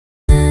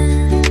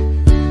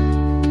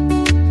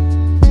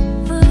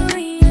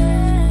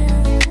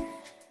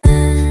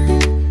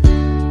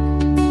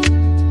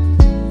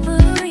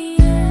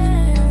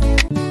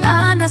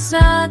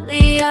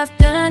Sunday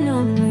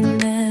afternoon we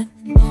met.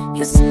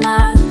 Your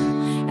smile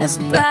as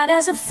bright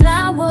as a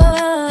flower.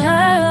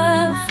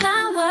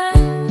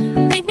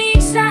 Make me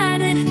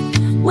excited,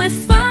 we're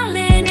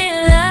falling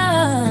in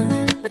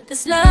love. But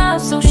this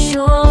love so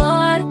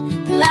short,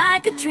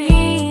 like a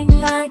dream,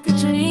 like a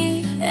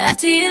dream.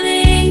 After you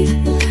leave,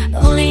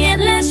 only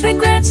endless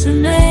regrets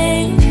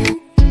remain.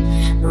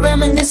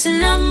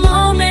 Reminiscent of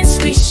moments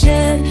we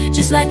shared,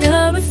 just like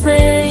a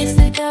refrain,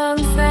 like a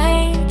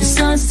refrain. The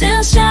sun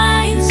still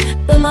shines,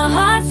 but my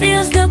heart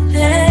feels the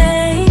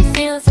pain,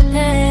 feels the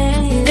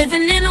pain.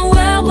 Living in a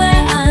world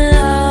where our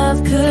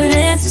love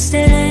couldn't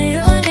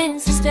sustain, couldn't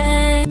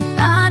sustain.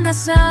 On a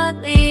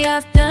Sunday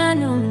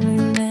afternoon we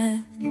met.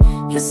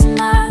 Your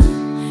smile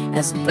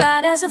as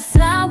bright as a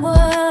flower.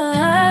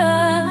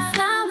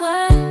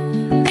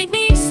 Make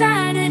me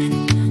excited,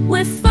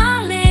 we're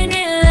falling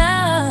in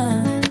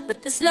love.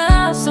 But this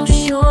love so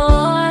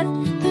short,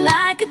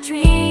 like a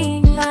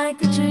dream,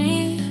 like a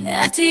dream.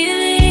 After you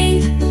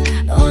leave,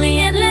 only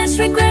endless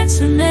regrets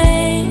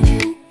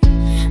remain.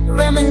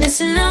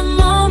 Reminiscent of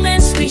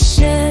moments we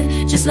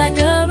shared, just like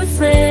a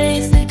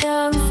refrain, like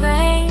a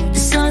refrain. The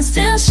sun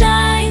still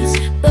shines,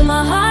 but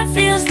my heart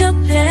feels the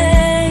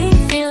pain,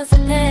 feels the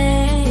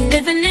pain.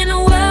 Living in a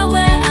world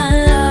where our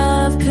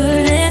love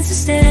couldn't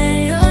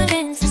sustain,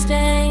 couldn't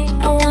sustain.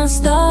 I once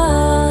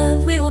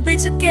thought we would be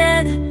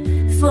together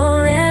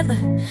forever,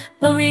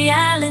 but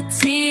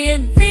reality,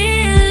 it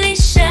really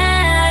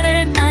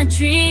shattered my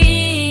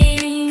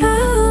dream.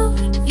 Ooh,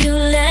 you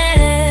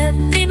left,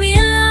 leave me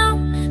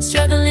alone,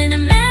 struggling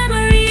in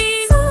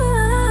memories.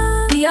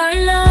 Ooh, we are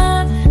in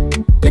love,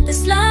 but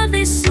this love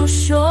is so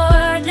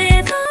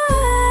short-lived.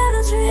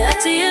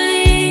 After you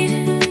leave,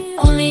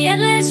 only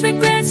endless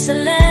regrets are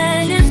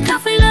left.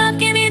 Coffee love,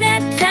 give me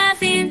that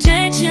caffeine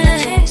injection.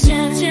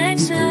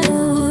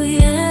 Ooh,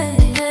 yeah.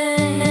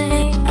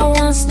 I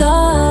once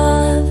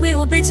thought we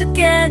would be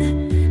together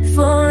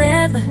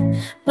forever,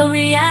 but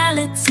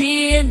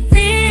reality, it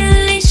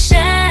really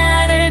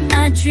shattered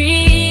my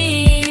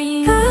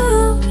dream.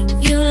 Ooh,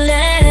 you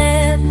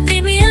left,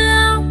 leave me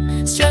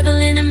alone,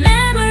 struggling in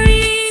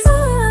memories.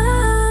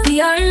 Ooh,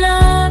 we are in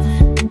love,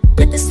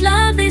 but this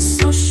love is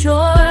so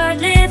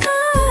short-lived.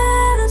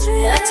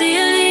 After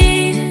you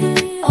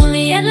leave,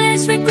 only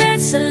endless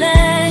regrets are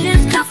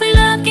left. Coffee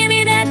love, give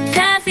me that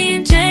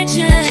caffeine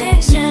injection.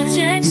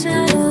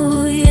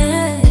 Ooh,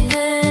 yeah.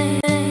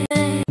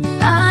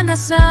 On a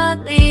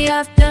Sunday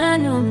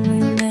afternoon we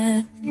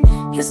met.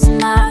 Your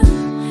smile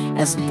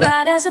as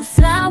bright as a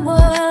flower.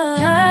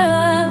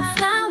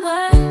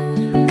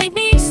 Make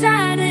me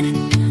excited,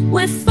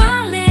 we're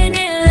falling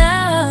in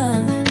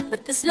love.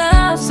 But this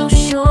love so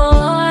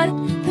short,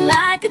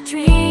 like a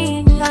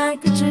dream,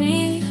 like a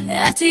dream.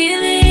 After you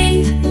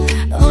leave,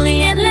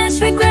 only endless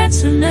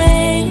regrets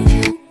remain.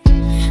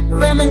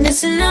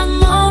 Reminiscent of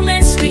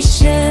moments we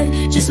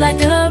shared, just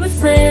like a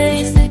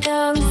refrain, like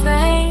a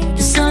refrain.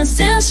 The sun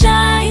still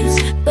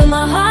shines, but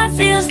my heart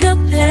feels the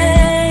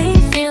pain,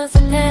 feels the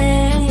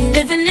pain.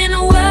 Living in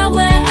a world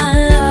where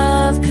our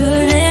love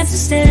couldn't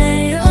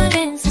sustain,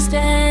 couldn't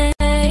sustain.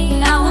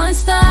 I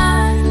once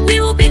thought we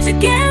would be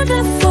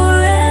together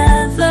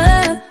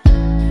forever,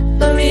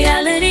 but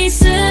reality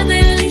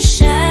suddenly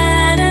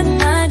shattered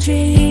my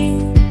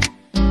dream.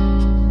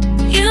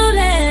 You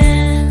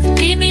left,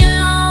 leave me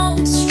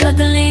alone,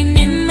 struggling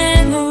in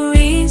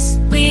memories.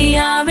 We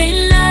are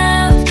in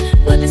love,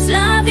 but this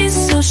love is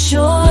so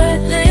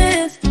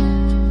short-lived.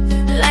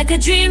 Like a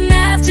dream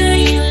after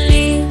you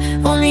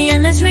leave, only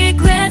endless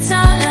regrets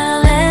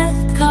are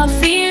left.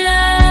 Coffee